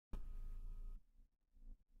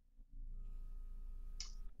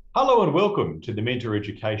Hello and welcome to the Mentor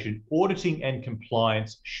Education Auditing and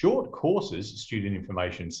Compliance Short Courses Student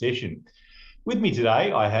Information Session. With me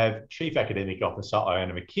today, I have Chief Academic Officer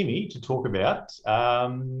Iona McKimmie to talk about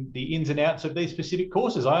the ins and outs of these specific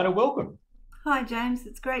courses. Iona, welcome. Hi, James.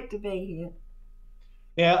 It's great to be here.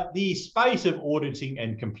 Now, the space of auditing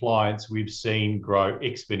and compliance we've seen grow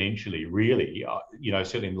exponentially, really,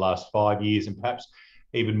 certainly in the last 5 years and perhaps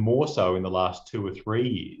even more so in the last 2 or 3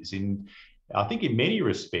 years. I think in many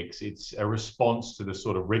respects, it's a response to the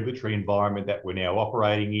sort of regulatory environment that we're now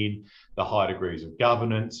operating in, the high degrees of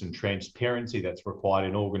governance and transparency that's required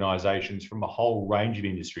in organisations from a whole range of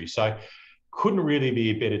industries. So couldn't really be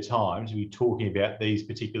a better time to be talking about these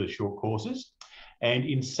particular short courses. And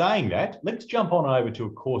in saying that, let's jump on over to a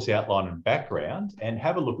course outline and background and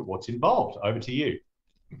have a look at what's involved. Over to you.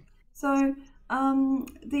 So,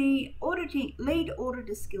 the auditing lead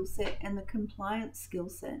auditor skill set and the compliance skill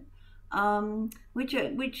set,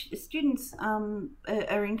 which students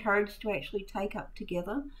are encouraged to actually take up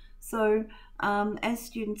together. So, as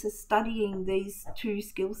students are studying these two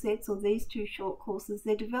skill sets or these two short courses,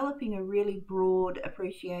 they're developing a really broad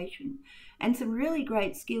appreciation and some really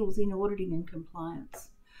great skills in auditing and compliance.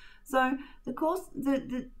 So the course,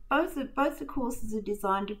 both the courses are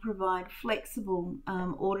designed to provide flexible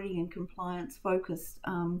auditing and compliance focused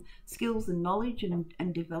skills and knowledge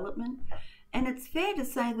and development. And it's fair to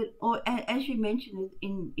say that, or as you mentioned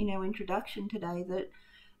in our introduction today, that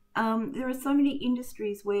there are so many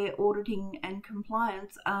industries where auditing and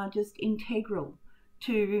compliance are just integral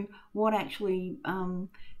to what actually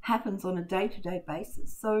happens on a day-to-day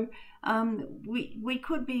basis. So we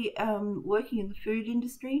could be working in the food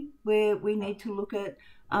industry where we need to look at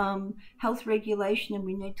health regulation and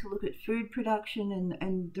we need to look at food production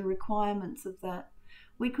and the requirements of that.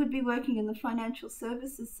 We could be working in the financial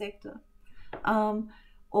services sector.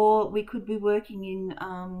 Or we could be working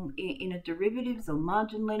in a derivatives or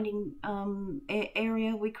margin lending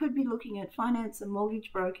area. We could be looking at finance and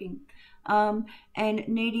mortgage broking and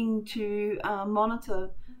needing to monitor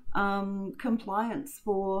compliance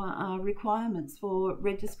for requirements for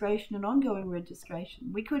registration and ongoing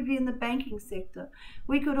registration. We could be in the banking sector.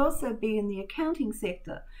 We could also be in the accounting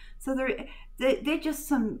sector. So they're just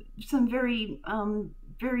some very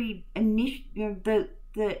very initial,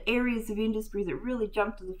 the areas of industry that really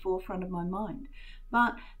jump to the forefront of my mind.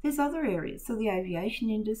 But there's other areas, so the aviation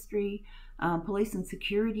industry, police and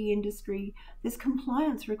security industry, there's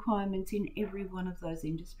compliance requirements in every one of those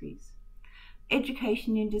industries.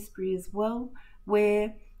 Education industry as well,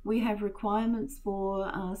 where we have requirements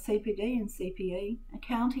for CPD and CPE.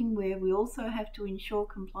 Accounting, where we also have to ensure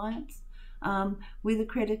compliance with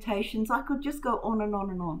accreditations. I could just go on and on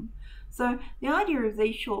and on. So the idea of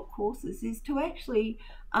these short courses is to actually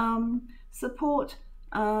support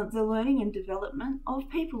the learning and development of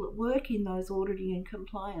people that work in those auditing and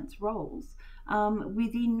compliance roles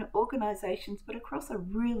within organisations, but across a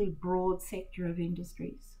really broad sector of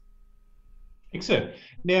industries. Excellent.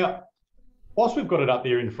 Now, whilst we've got it up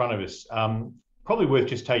there in front of us, probably worth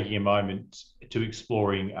just taking a moment to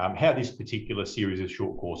exploring how this particular series of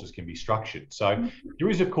short courses can be structured. So there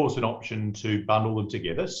is, of course, an option to bundle them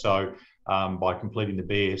together. So by completing the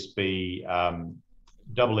BSB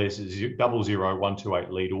SS00128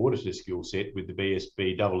 lead auditor skill set with the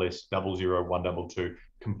BSB SS00122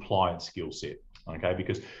 compliance skill set. Okay,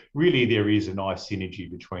 because really there is a nice synergy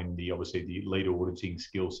between obviously the lead auditing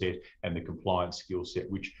skill set and the compliance skill set,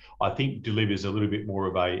 which I think delivers a little bit more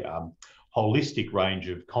of a holistic range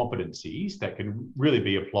of competencies that can really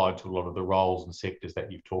be applied to a lot of the roles and sectors that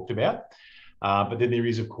you've talked about. But then there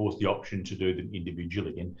is, of course, the option to do them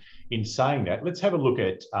individually. And in saying that, let's have a look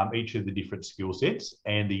at each of the different skill sets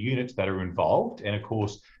and the units that are involved, and of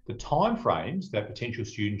course, the timeframes that potential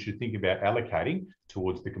students should think about allocating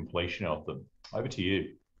towards the completion of them. Over to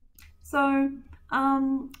you. So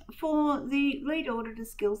for the lead auditor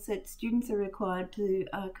skill set, students are required to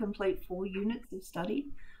complete 4 units of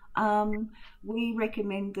study. We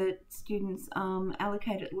recommend that students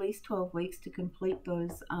allocate at least 12 weeks to complete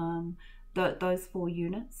those 4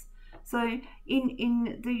 units. So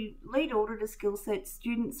in the lead auditor skill set,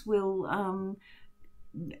 students will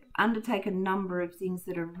undertake a number of things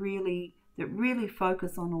that really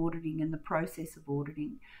focus on auditing and the process of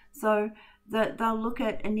auditing. So they'll look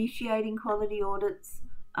at initiating quality audits,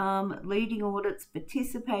 leading audits,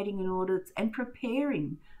 participating in audits, and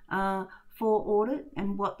preparing for audit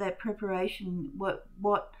and what that preparation,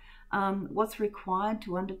 what's required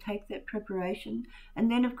to undertake that preparation, and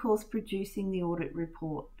then of course producing the audit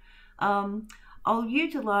report. I'll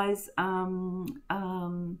utilise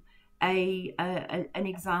an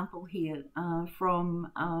example here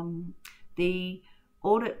from the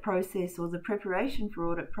audit process or the preparation for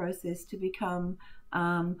audit process to become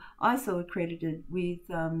ISO accredited with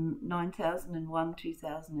 9001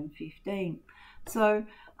 2015. So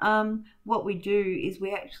what we do is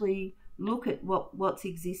we actually look at what's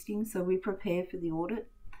existing, so we prepare for the audit.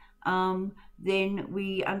 Then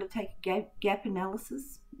we undertake a gap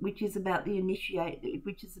analysis, which is about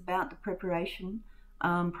the preparation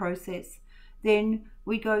process. Then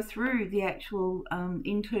we go through the actual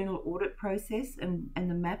internal audit process and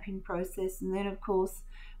the mapping process, and then of course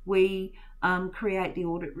we create the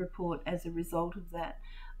audit report as a result of that.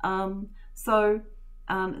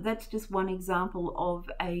 That's just one example of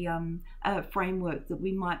a framework that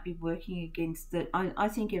we might be working against that I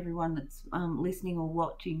think everyone that's listening or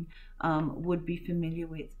watching would be familiar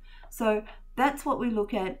with. So that's what we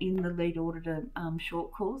look at in the Lead Auditor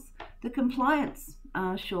short course. The compliance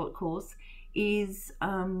short course is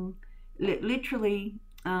literally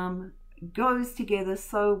goes together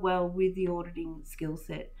so well with the auditing skill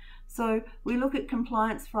set. So we look at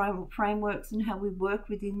compliance frameworks and how we work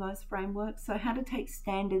within those frameworks. So how to take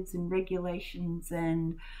standards and regulations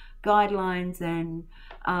and guidelines and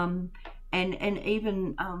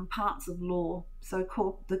even parts of law, so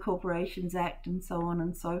the Corporations Act and so on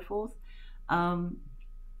and so forth,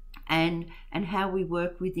 and how we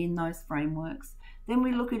work within those frameworks. Then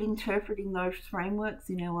we look at interpreting those frameworks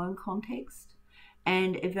in our own context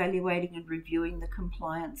and evaluating and reviewing the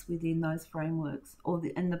compliance within those frameworks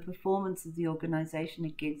and the performance of the organisation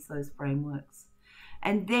against those frameworks.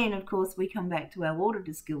 And then, of course, we come back to our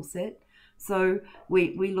auditor skill set. So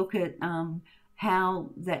we look at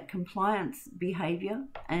how that compliance behaviour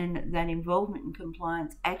and that involvement in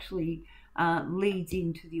compliance actually leads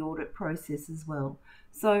into the audit process as well.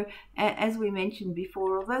 So as we mentioned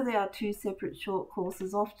before, although they are two separate short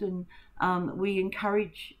courses, often we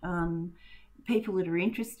encourage people that are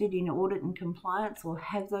interested in audit and compliance or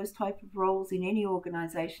have those type of roles in any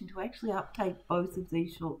organisation to actually uptake both of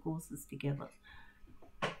these short courses together.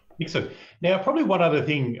 Excellent. Now, probably one other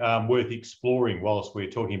thing worth exploring whilst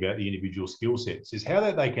we're talking about the individual skill sets is how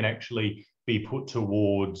that they can actually be put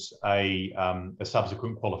towards a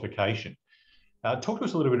subsequent qualification. Talk to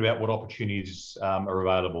us a little bit about what opportunities are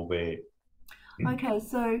available there. Okay,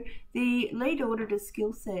 so the Lead Auditor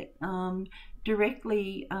skill set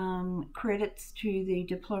directly credits to the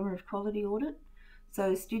Diploma of Quality Audit.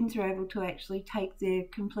 So students are able to actually take their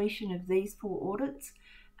completion of these four audits,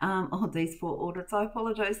 these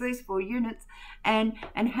four units, and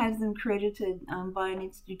have them credited by an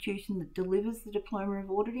institution that delivers the Diploma of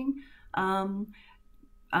Auditing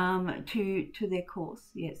to their course,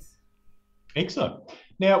 yes. Excellent.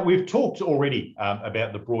 Now, we've talked already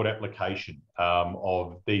about the broad application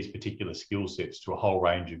of these particular skill sets to a whole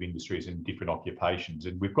range of industries and different occupations,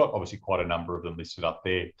 and we've got obviously quite a number of them listed up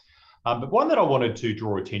there. But one that I wanted to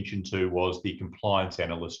draw attention to was the compliance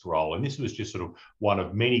analyst role, and this was just sort of one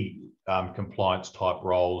of many compliance type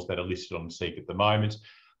roles that are listed on the SEEK at the moment.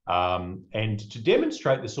 And to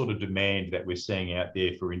demonstrate the sort of demand that we're seeing out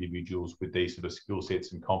there for individuals with these sort of skill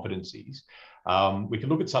sets and competencies, we can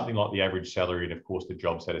look at something like the average salary and, of course, the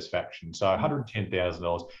job satisfaction. So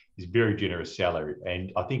 $110,000 is a very generous salary,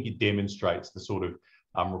 and I think it demonstrates the sort of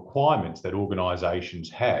requirements that organisations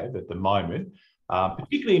have at the moment,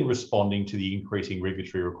 particularly in responding to the increasing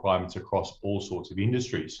regulatory requirements across all sorts of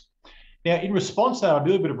industries. Now, in response to that, I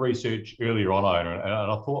did a bit of research earlier on, and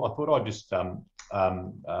I thought I'd just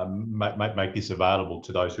make this available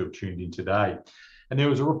to those who have tuned in today. And there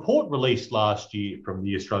was a report released last year from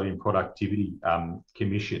the Australian Productivity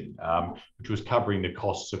Commission, which was covering the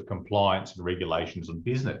costs of compliance and regulations on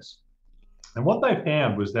business. And what they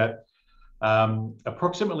found was that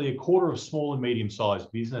approximately a quarter of small and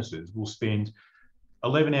medium-sized businesses will spend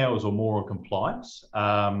 11 hours or more on compliance,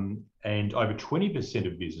 and over 20%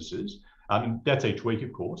 of businesses, that's each week,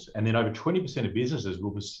 of course, and then over 20% of businesses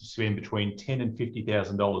will spend between $10,000 and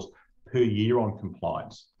 $50,000 per year on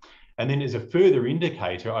compliance. And then as a further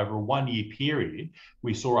indicator, over a 1 year period,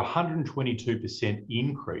 we saw a 122%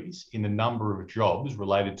 increase in the number of jobs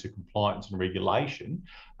related to compliance and regulation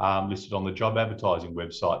listed on the job advertising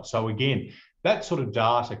website. So again, that sort of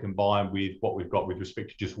data combined with what we've got with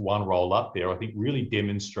respect to just one role up there, I think really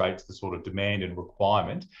demonstrates the sort of demand and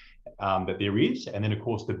requirement that there is. And then, of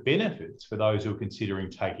course, the benefits for those who are considering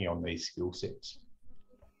taking on these skill sets.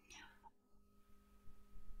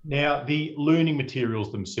 Now, the learning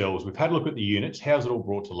materials themselves, we've had a look at the units. How's it all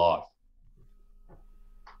brought to life?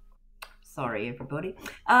 Sorry, everybody.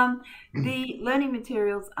 The learning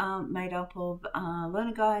materials are made up of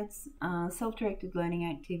learner guides, self-directed learning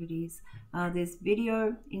activities. There's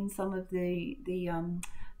video in some of the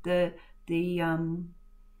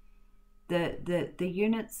the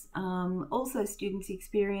units. Also, students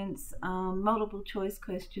experience multiple choice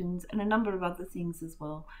questions and a number of other things as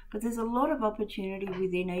well. But there's a lot of opportunity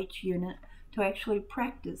within each unit to actually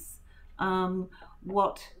practice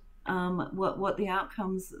what the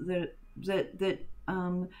outcomes that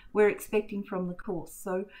we're expecting from the course.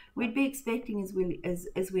 So we'd be expecting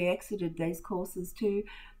as we exited these courses to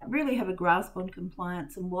really have a grasp on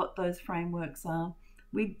compliance and what those frameworks are.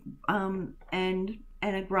 We and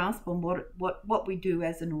a grasp on what we do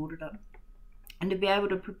as an auditor, and to be able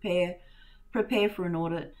to prepare for an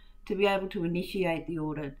audit, to be able to initiate the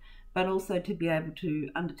audit, but also to be able to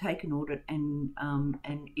undertake an audit and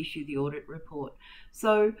issue the audit report.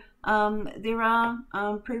 So there are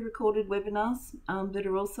pre-recorded webinars that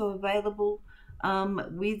are also available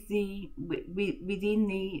within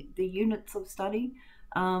the units of study,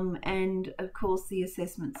 and of course the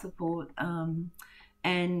assessment support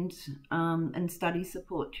and study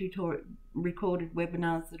support recorded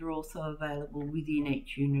webinars that are also available within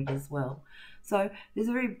each unit as well. So there's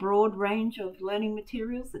a very broad range of learning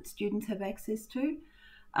materials that students have access to,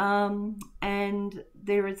 and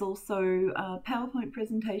there is also PowerPoint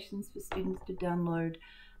presentations for students to download,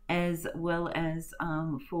 as well as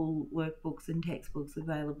full workbooks and textbooks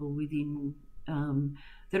available within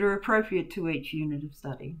that are appropriate to each unit of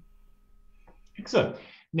study. Excellent.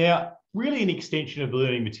 Now, really an extension of the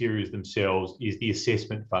learning materials themselves is the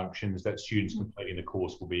assessment functions that students completing the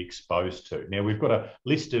course will be exposed to. Now, we've got a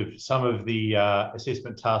list of some of the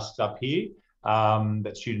assessment tasks up here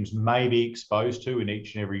that students may be exposed to in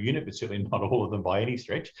each and every unit, but certainly not all of them by any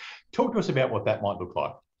stretch. Talk to us about what that might look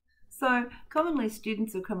like. So commonly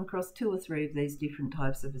students will come across 2 or 3 of these different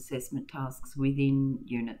types of assessment tasks within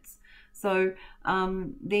units. So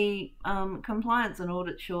the compliance and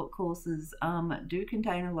audit short courses do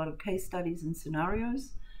contain a lot of case studies and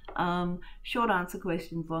scenarios, short answer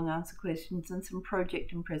questions, long answer questions, and some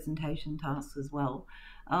project and presentation tasks as well.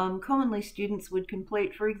 Commonly students would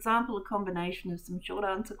complete, for example, a combination of some short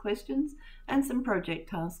answer questions and some project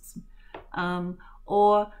tasks,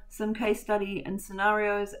 or some case study and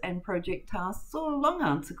scenarios and project tasks, or long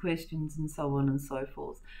answer questions, and so on and so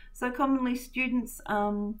forth. So commonly students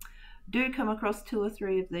do come across 2 or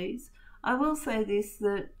 3 of these. I will say this,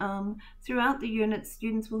 that throughout the unit,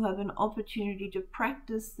 students will have an opportunity to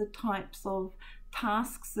practice the types of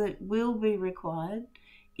tasks that will be required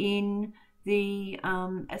in the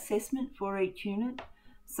assessment for each unit.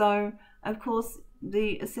 So, of course,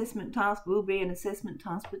 the assessment task will be an assessment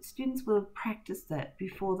task, but students will have practiced that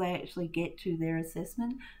before they actually get to their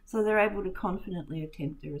assessment, so they're able to confidently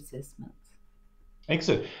attempt their assessments.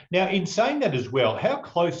 Excellent. Now, in saying that as well, how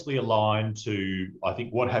closely aligned to, I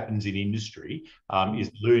think, what happens in industry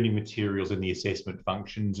is learning materials and the assessment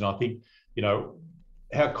functions? And I think,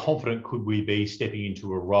 how confident could we be stepping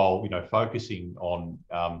into a role, focusing on,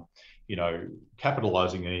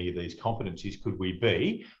 capitalising any of these competencies could we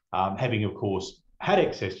be, having, of course, had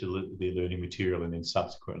access to the learning material and then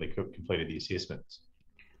subsequently completed the assessments?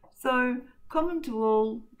 So, common to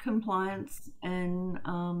all compliance and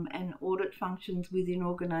audit functions within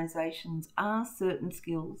organisations are certain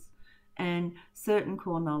skills and certain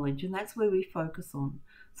core knowledge, and that's where we focus on.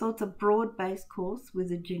 So it's a broad-based course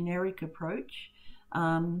with a generic approach.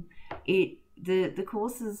 The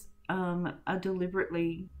courses are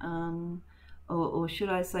deliberately, or should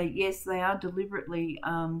I say, yes, they are deliberately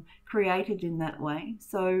created in that way.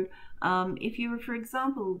 So if you were, for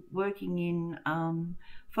example, working in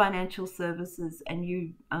financial services and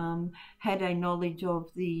you had a knowledge of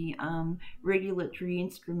the regulatory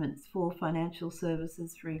instruments for financial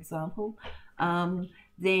services, for example,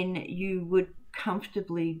 then you would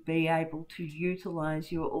comfortably be able to utilise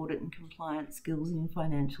your audit and compliance skills in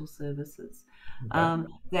financial services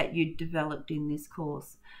that you developed in this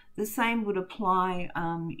course. The same would apply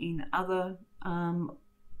in other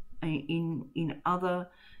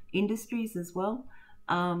industries as well.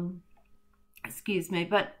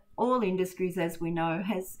 But all industries, as we know,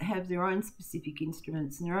 have their own specific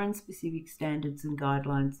instruments and their own specific standards and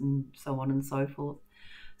guidelines and so on and so forth.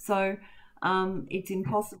 So it's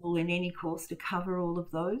impossible in any course to cover all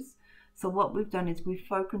of those. So what we've done is we've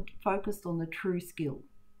focused on the true skill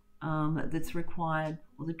that's required,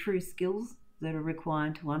 or the true skills that are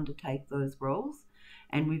required to undertake those roles,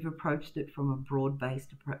 and we've approached it from a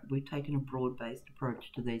broad-based approach. We've taken a broad-based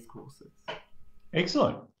approach to these courses.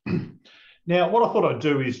 Excellent. Now, what I thought I'd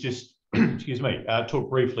do is just, talk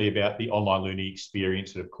briefly about the online learning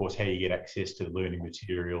experience and, of course, how you get access to the learning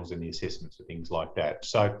materials and the assessments and things like that.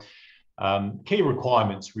 So key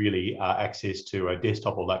requirements really are access to a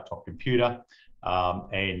desktop or laptop computer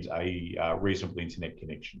and a reasonable internet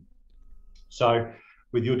connection. So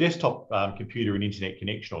With your desktop computer and internet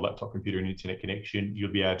connection, or laptop computer and internet connection,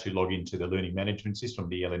 you'll be able to log into the learning management system,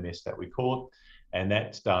 the LMS that we call it, and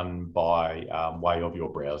that's done by way of your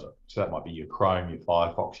browser. So that might be your Chrome, your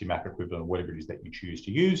Firefox, your Mac equivalent, whatever it is that you choose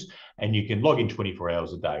to use. And you can log in 24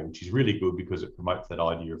 hours a day, which is really good because it promotes that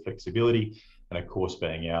idea of flexibility and, of course,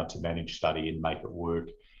 being able to manage study and make it work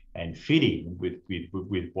and fit in with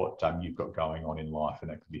what you've got going on in life.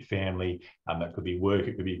 And that could be family, that could be work,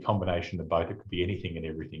 it could be a combination of both, it could be anything and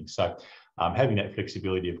everything. So having that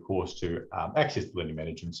flexibility, of course, to access the learning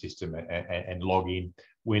management system and log in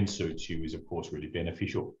when suits you is, of course, really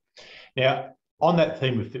beneficial. Now, on that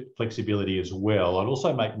theme of flexibility as well, I'd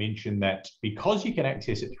also make mention that because you can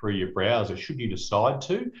access it through your browser, should you decide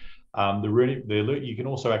to, you can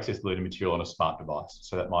also access the learning material on a smart device.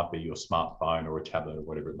 So that might be your smartphone or a tablet or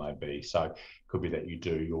whatever it may be. So it could be that you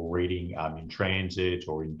do your reading in transit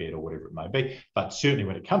or in bed or whatever it may be. But certainly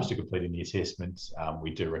when it comes to completing the assessments,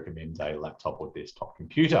 we do recommend a laptop or desktop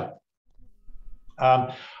computer.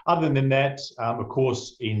 Other than that, of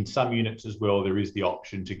course, in some units as well, there is the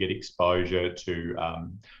option to get exposure to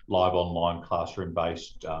live online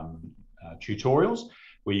classroom-based tutorials,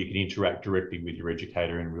 where you can interact directly with your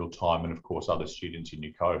educator in real time and, of course, other students in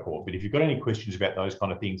your cohort. But if you've got any questions about those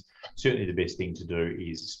kind of things, certainly the best thing to do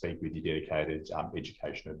is speak with your dedicated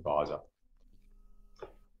education advisor.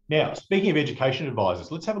 Now, speaking of education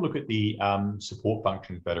advisors, let's have a look at the support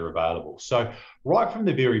functions that are available. So right from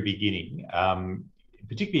the very beginning,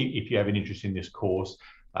 particularly if you have an interest in this course,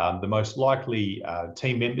 the most likely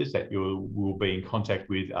team members that you will be in contact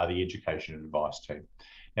with are the education advice team.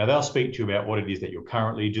 Now, they'll speak to you about what it is that you're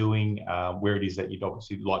currently doing, where it is that you'd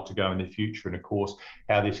obviously like to go in the future, and of course,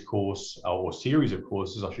 how this course or series of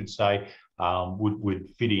courses, I should say, would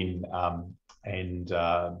fit in and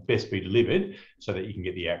best be delivered so that you can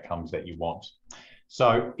get the outcomes that you want.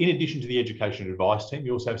 So in addition to the education advice team,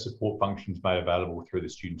 you also have support functions made available through the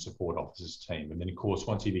student support officers team. And then, of course,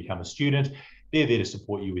 once you become a student, they're there to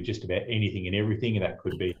support you with just about anything and everything. And that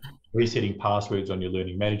could be resetting passwords on your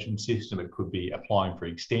learning management system. It could be applying for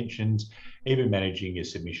extensions, even managing your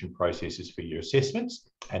submission processes for your assessments,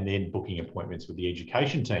 and then booking appointments with the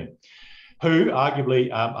education team, who arguably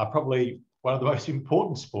are probably one of the most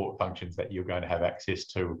important support functions that you're going to have access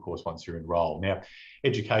to, of course, once you're enrolled. Now,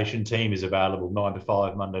 education team is available 9 to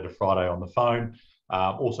 5, Monday to Friday on the phone,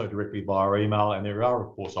 also directly via email, and there are, of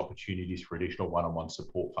course, opportunities for additional one-on-one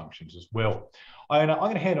support functions as well. I'm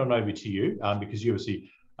going to hand on over to you because you obviously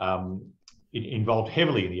involved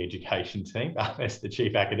heavily in the education team as the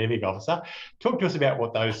Chief Academic Officer. Talk to us about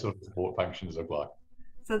what those sort of support functions look like.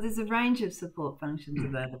 So there's a range of support functions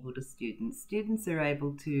available to students. Students are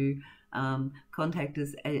able to contact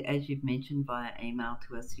us, as you've mentioned, via email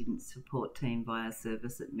to our student support team via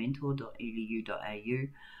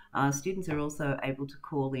service@mentor.edu.au. Students are also able to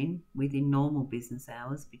call in within normal business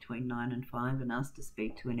hours between 9 and 5 and ask to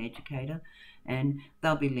speak to an educator, and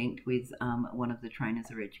they'll be linked with one of the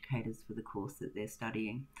trainers or educators for the course that they're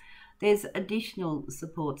studying. There's additional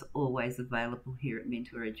supports always available here at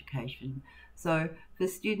Mentor Education. So for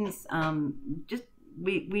students,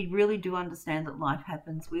 we really do understand that life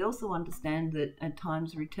happens. We also understand that at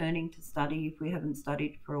times returning to study, if we haven't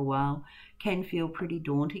studied for a while, can feel pretty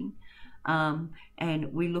daunting.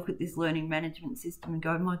 And we look at this learning management system and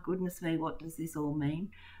go, my goodness me, what does this all mean?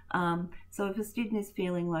 So if a student is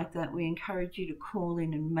feeling like that, we encourage you to call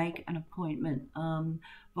in and make an appointment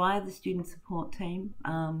via the student support team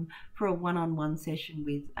for a one-on-one session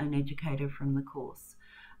with an educator from the course.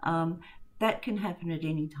 That can happen at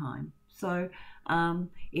any time. So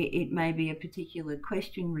it may be a particular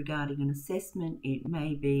question regarding an assessment. It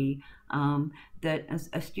may be that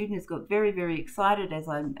a student has got very, very excited, as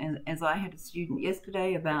I had a student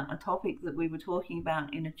yesterday about a topic that we were talking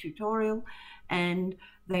about in a tutorial, and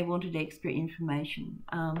they wanted extra information.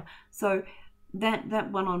 So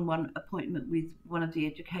that one-on-one appointment with one of the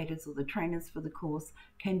educators or the trainers for the course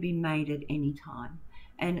can be made at any time.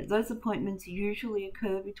 And those appointments usually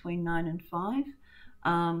occur between 9 and 5.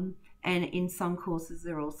 And in some courses,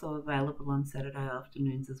 they're also available on Saturday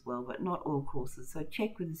afternoons as well, but not all courses. So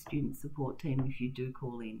check with the student support team if you do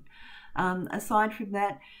call in. Aside from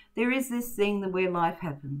that, there is this thing where life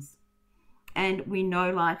happens. And we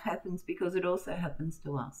know life happens because it also happens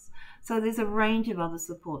to us. So there's a range of other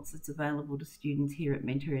supports that's available to students here at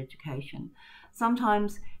Mentor Education.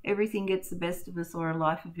 sometimes everything gets the best of us, or a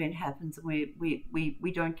life event happens and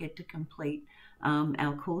we don't get to complete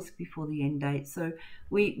our course before the end date. So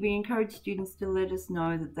we encourage students to let us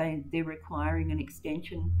know that they're requiring an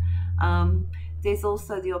extension. There's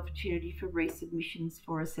also the opportunity for resubmissions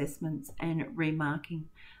for assessments and remarking.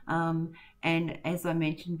 And as I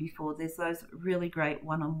mentioned before, there's those really great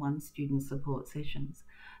one-on-one student support sessions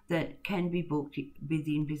that can be booked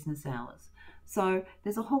within business hours. So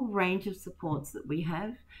there's a whole range of supports that we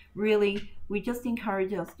have. Really, we just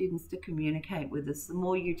encourage our students to communicate with us. The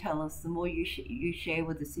more you tell us, the more you share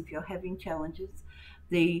with us if you're having challenges,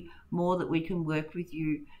 the more that we can work with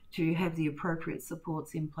you to have the appropriate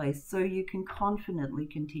supports in place so you can confidently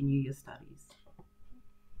continue your studies.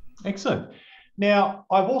 Excellent. Now,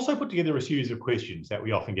 I've also put together a series of questions that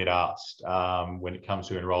we often get asked when it comes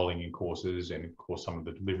to enrolling in courses and, of course, some of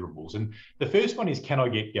the deliverables. And the first one is, can I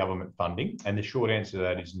get government funding? And the short answer to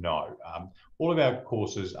that is no. All of our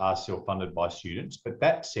courses are self-funded by students, but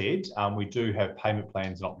that said, we do have payment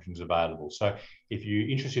plans and options available. So if you're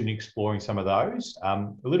interested in exploring some of those, a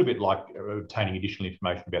little bit like obtaining additional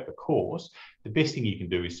information about the course, the best thing you can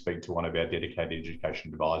do is speak to one of our dedicated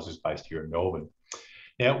education advisors based here in Melbourne.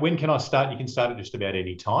 Now, when can I start? You can start at just about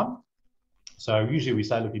any time. So usually we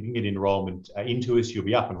say, look, if you can get enrolment into us, you'll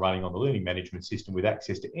be up and running on the learning management system with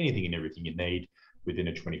access to anything and everything you need within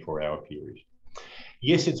a 24-hour period.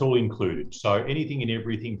 Yes, it's all included. So anything and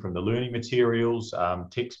everything from the learning materials,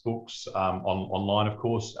 textbooks, online, of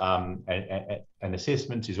course, and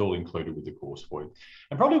assessments is all included with the course for you.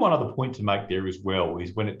 And probably one other point to make there as well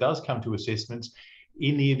is when it does come to assessments,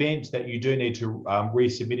 in the event that you do need to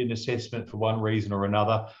resubmit an assessment for one reason or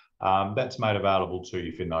another, that's made available to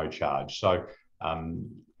you for no charge. So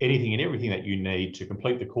anything and everything that you need to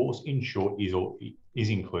complete the course, in short, is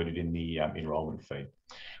included in the enrolment fee.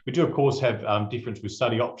 We do, of course, have difference with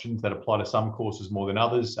study options that apply to some courses more than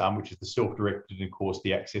others, which is the self-directed and, of course,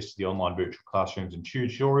 the access to the online virtual classrooms and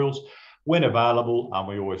tutorials. When available,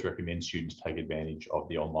 we always recommend students take advantage of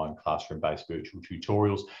the online classroom-based virtual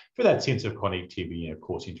tutorials for that sense of connectivity and, of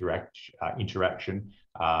course, interaction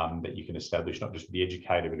that you can establish, not just with the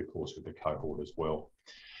educator, but, of course, with the cohort as well.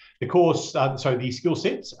 The course, the skill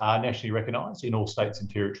sets are nationally recognised in all states and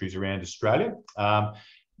territories around Australia.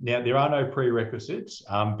 Now, there are no prerequisites,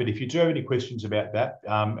 but if you do have any questions about that,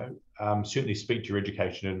 certainly speak to your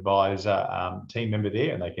education advisor team member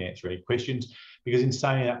there, and they can answer any questions. Because in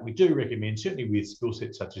saying that, we do recommend, certainly with skill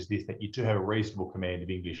sets such as this, that you do have a reasonable command of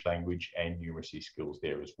English language and numeracy skills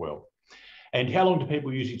there as well. And how long do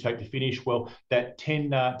people usually take to finish? Well, that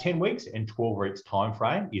 10 weeks and 12 weeks time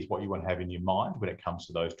frame is what you want to have in your mind when it comes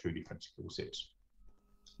to those two different skill sets.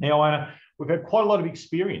 Now, Anna, we've had quite a lot of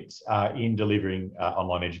experience in delivering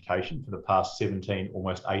online education for the past 17,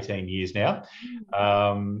 almost 18 years now.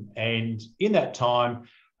 And in that time,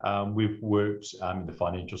 we've worked in the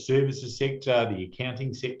financial services sector, the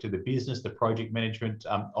accounting sector, the business, the project management,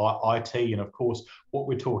 IT, and of course, what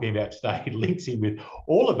we're talking about today links in with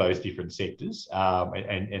all of those different sectors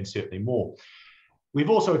and certainly more. We've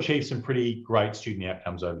also achieved some pretty great student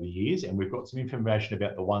outcomes over the years, and we've got some information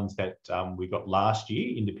about the ones that we got last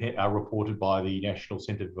year, reported by the National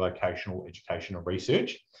Centre for Vocational Education and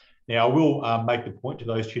Research. Now, I will make the point to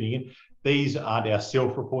those tuning in, these aren't our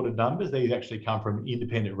self-reported numbers. These actually come from an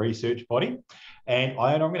independent research body. And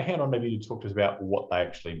I'm going to hand on maybe to talk to us about what they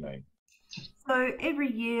actually mean. So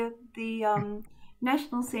every year, the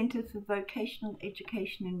National Centre for Vocational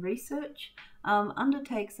Education and Research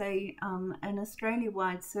undertakes an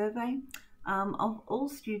Australia-wide survey of all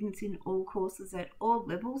students in all courses at all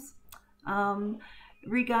levels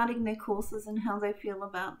regarding their courses and how they feel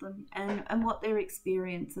about them and what their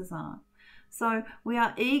experiences are. So we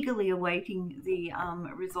are eagerly awaiting the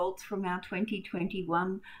results from our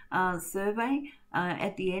 2021 survey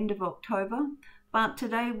at the end of October. But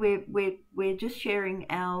today we're just sharing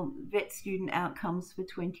our VET student outcomes for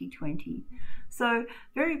 2020. So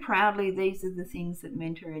very proudly, these are the things that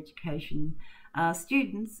Mentor Education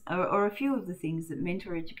students, or a few of the things that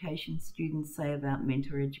Mentor Education students say about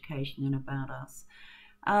Mentor Education and about us.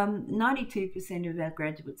 92% of our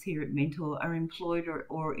graduates here at Mentor are employed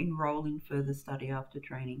or enroll in further study after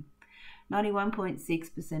training.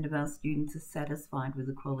 91.6% of our students are satisfied with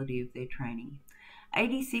the quality of their training.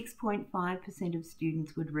 86.5% of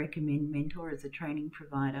students would recommend Mentor as a training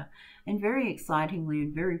provider, and very excitingly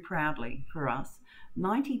and very proudly for us,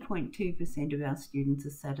 90.2% of our students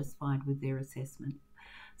are satisfied with their assessment.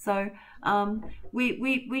 So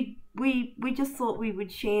we just thought we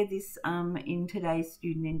would share this in today's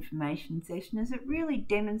student information session, as it really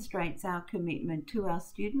demonstrates our commitment to our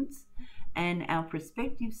students and our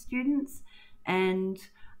prospective students, and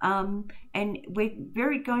And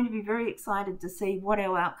we're going to be very excited to see what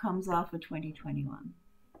our outcomes are for 2021.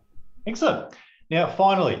 Excellent. Now,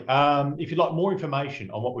 finally, if you'd like more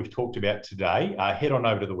information on what we've talked about today, head on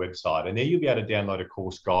over to the website, and there you'll be able to download a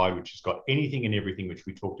course guide which has got anything and everything which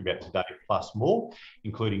we talked about today, plus more,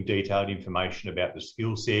 including detailed information about the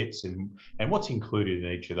skill sets and what's included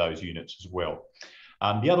in each of those units as well.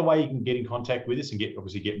 The other way you can get in contact with us and get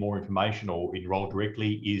more information or enroll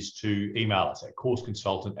directly is to email us at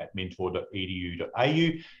courseconsultant@mentor.edu.au,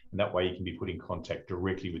 and that way you can be put in contact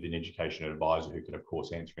directly with an education advisor who can, of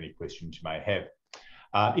course, answer any questions you may have.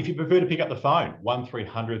 If you prefer to pick up the phone,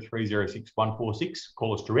 1300 306 146,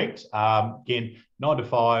 call us direct. Again, 9 to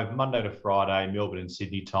 5, Monday to Friday, Melbourne and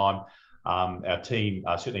Sydney time. Our team,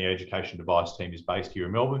 certainly our education advice team, is based here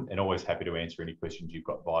in Melbourne and always happy to answer any questions you've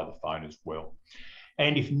got via the phone as well.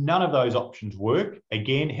 And if none of those options work,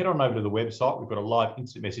 again, head on over to the website. We've got a live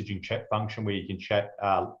instant messaging chat function where you can chat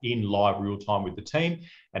in live real time with the team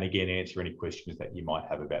and again, answer any questions that you might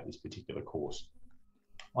have about this particular course.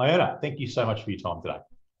 Iona, thank you so much for your time today.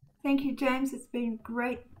 Thank you, James. It's been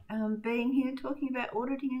great being here talking about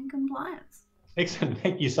auditing and compliance. Excellent.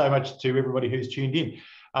 Thank you so much to everybody who's tuned in.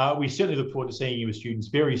 We certainly look forward to seeing you as students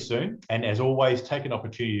very soon. And as always, take an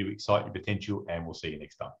opportunity to excite your potential, and we'll see you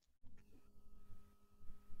next time.